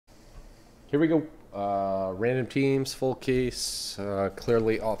Here we go. Random teams, full case,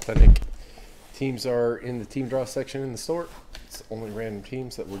 clearly authentic teams are in the team draw section in the store. It's only random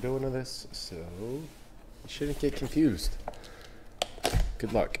teams that we're doing to this, so you shouldn't get confused.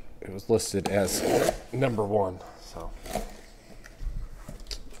 Good luck. It was listed as number 1, so.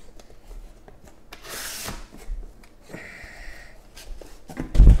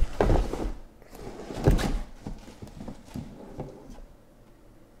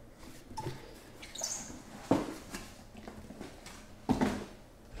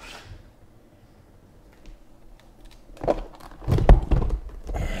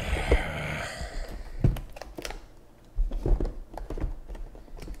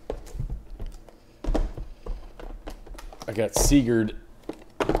 I got Sigurd.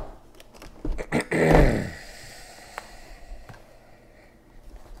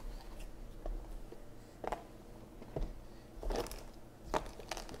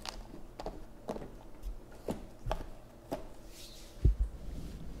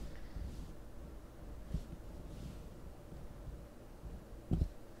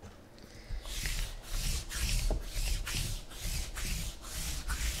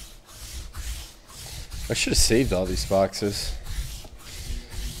 I should have saved all these boxes.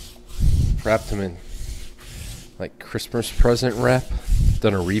 Wrapped them in like Christmas present wrap.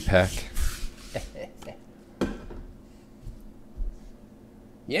 Done a repack.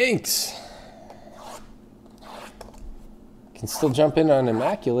 Yanks! Can still jump in on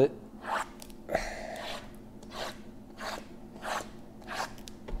Immaculate.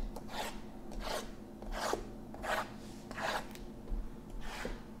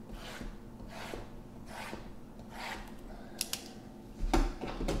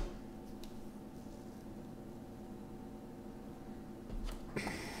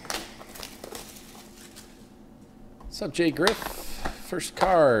 What's up, Jay Griff? First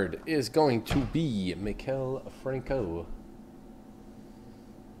card is going to be Maikel Franco.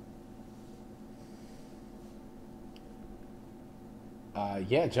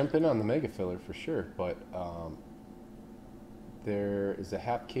 Yeah, jump in on the Mega Filler for sure, but there is a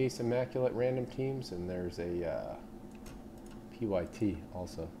half case Immaculate random teams, and there's a PYT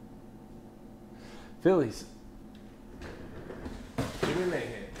also. Phillies. Jimmy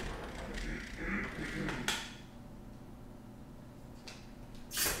Mayhem.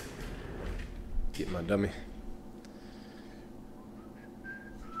 Get my dummy.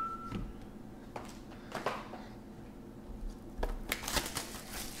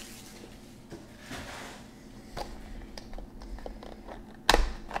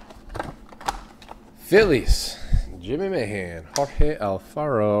 Phillies. Jimmy Mahan. Jorge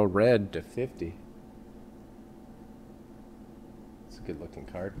Alfaro, red to 50. It's a good looking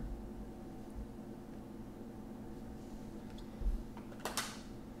card.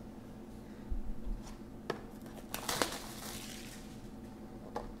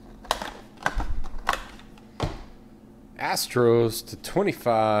 Astros to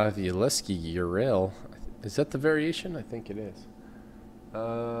 25, Yeleski Uriel. Is that the variation? I think it is.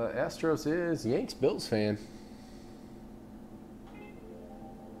 Astros is Yanks Bills fan.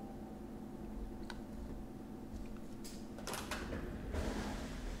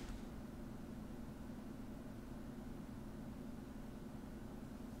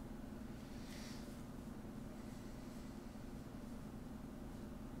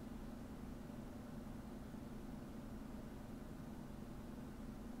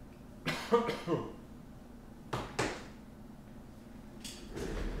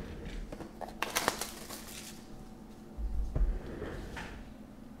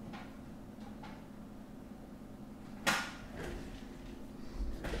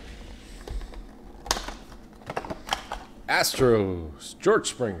 Astros, George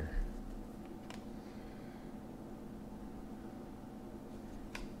Springer.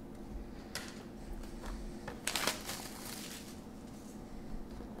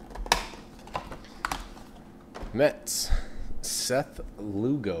 Mets, Seth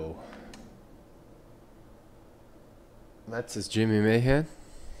Lugo. Mets is Jimmy Mahan.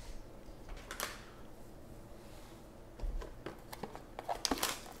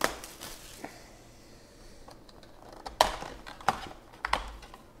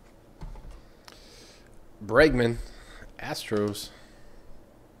 Bregman, Astros.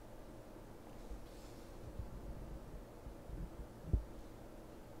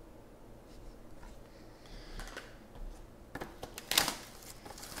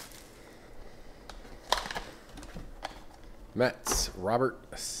 Mets, Robert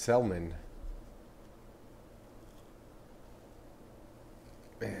Selman.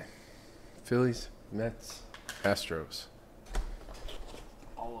 Man, Phillies, Mets, Astros.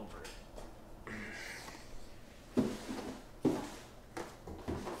 All over it.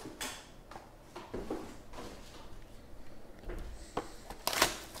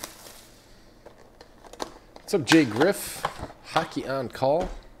 What's up, Jay Griff? Hockey on call.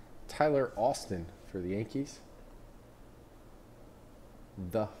 Tyler Austin for the Yankees.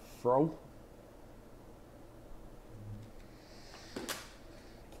 The Fro.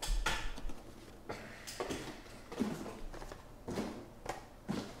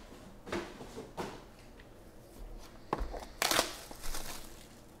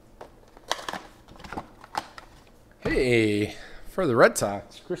 Hey, for the Red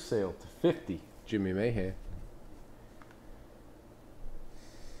Sox, Chris Sale to 50, Jimmy Mayhew.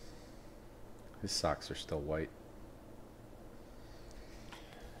 His socks are still white.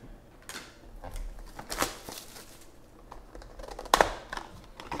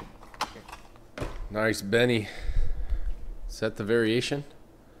 Nice, Benny. Set the variation.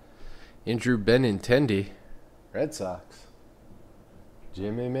 Andrew Benintendi, Red Sox.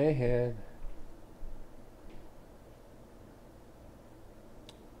 Jimmy Mayhew.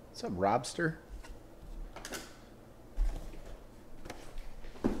 What's up, Robster?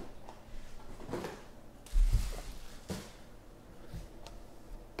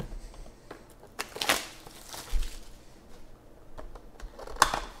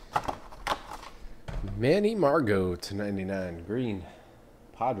 Manny Margot to 99. Green.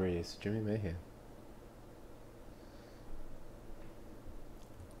 Padres. Jimmy Mayhew.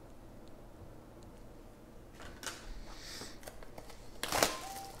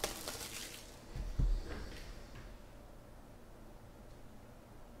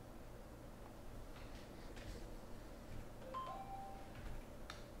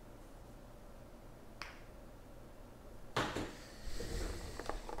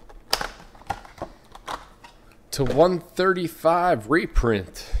 To 135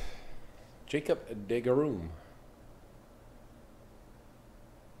 reprint. Jacob DeGarum.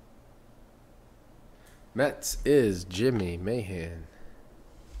 Mets is Jimmy Mayhan.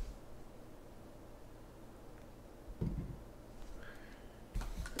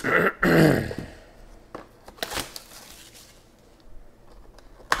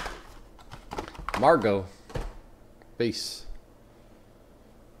 Margot. Base.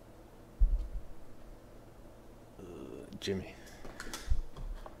 Jimmy.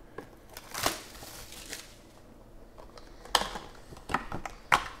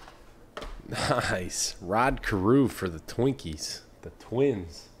 Nice. Rod Carew for the Twinkies. The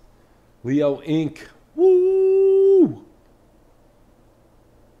Twins. Leo Inc. Woo!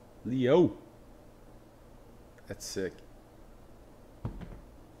 Leo. That's sick.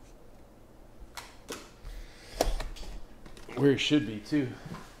 Where it should be, too.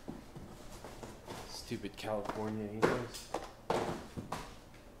 Stupid California Eagles.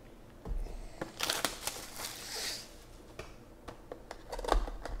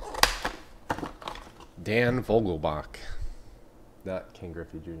 Dan Vogelbach. Not Ken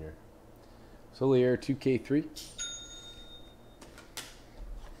Griffey Jr. Solier 2K3.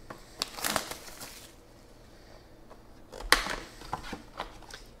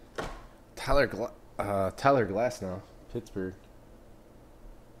 Tyler Glass now. Pittsburgh.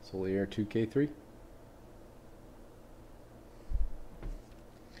 Solier 2K3.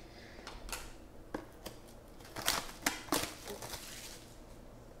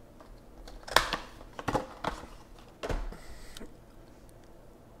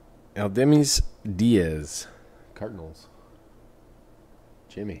 Aldemis Diaz, Cardinals.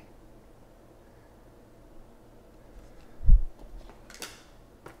 Jimmy.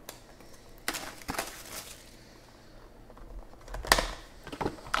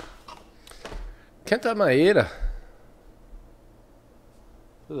 Kenta Maeda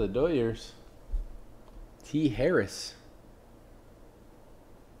for the Doyers. T. Harris.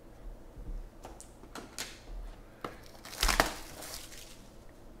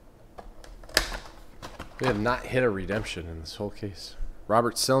 We have not hit a redemption in this whole case.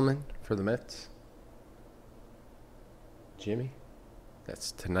 Robert Silman for the Mets. Jimmy.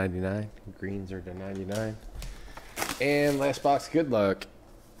 That's to 99. Greens are to 99. And last box, good luck.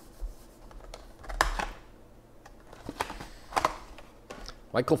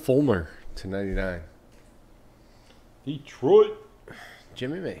 Michael Fulmer to 99. Detroit.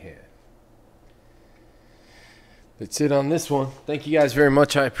 Jimmy Mayhew. That's it on this one. Thank you guys very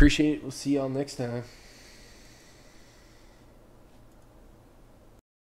much. I appreciate it. We'll see y'all next time.